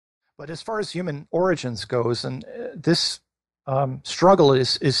But as far as human origins goes, and this struggle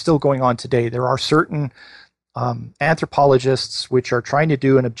is still going on today. There are certain anthropologists which are trying to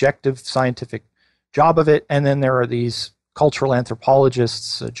do an objective scientific job of it, and then there are these cultural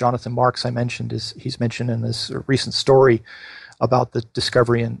anthropologists. Jonathan Marks, I mentioned, he's mentioned in this recent story about the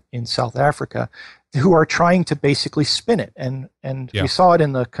discovery in South Africa, who are trying to basically spin it. And we saw it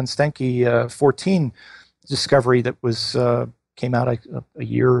in the Konstanki 14 discovery that was came out a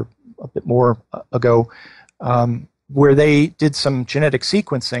year, a bit more ago, where they did some genetic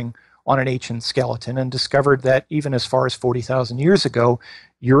sequencing on an ancient skeleton and discovered that even as far as 40,000 years ago,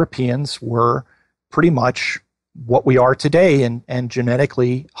 Europeans were pretty much what we are today and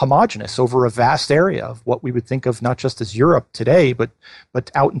genetically homogeneous over a vast area of what we would think of not just as Europe today, but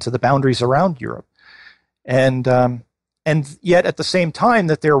out into the boundaries around Europe. And yet at the same time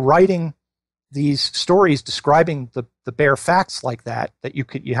that they're writing these stories describing the bare facts like that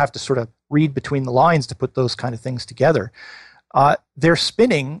you have to sort of read between the lines to put those kind of things together. They're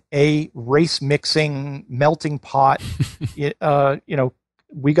spinning a race mixing melting pot.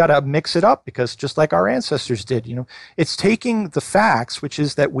 We got to mix it up because just like our ancestors did, it's taking the facts, which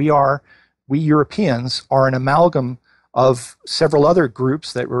is that we Europeans are an amalgam of several other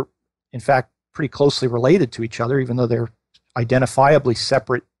groups that were in fact pretty closely related to each other, even though they're identifiably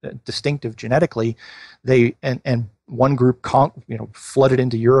separate, distinctive genetically. And one group flooded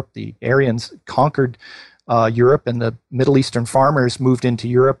into Europe. The Aryans conquered Europe, and the Middle Eastern farmers moved into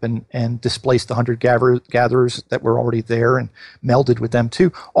Europe and displaced the hunter-gatherers that were already there and melded with them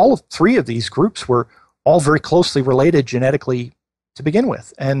too. All of three of these groups were all very closely related genetically to begin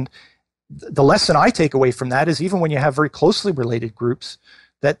with. And the lesson I take away from that is even when you have very closely related groups,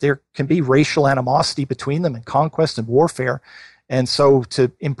 that there can be racial animosity between them and conquest and warfare. And so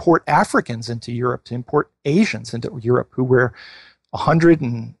to import Africans into Europe, to import Asians into Europe who were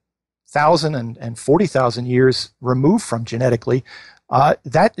 100,000 and 40,000 years removed from genetically,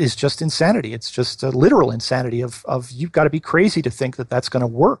 that is just insanity. It's just a literal insanity of you've got to be crazy to think that that's going to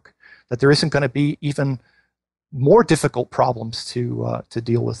work, that there isn't going to be even more difficult problems to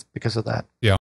deal with because of that. Yeah.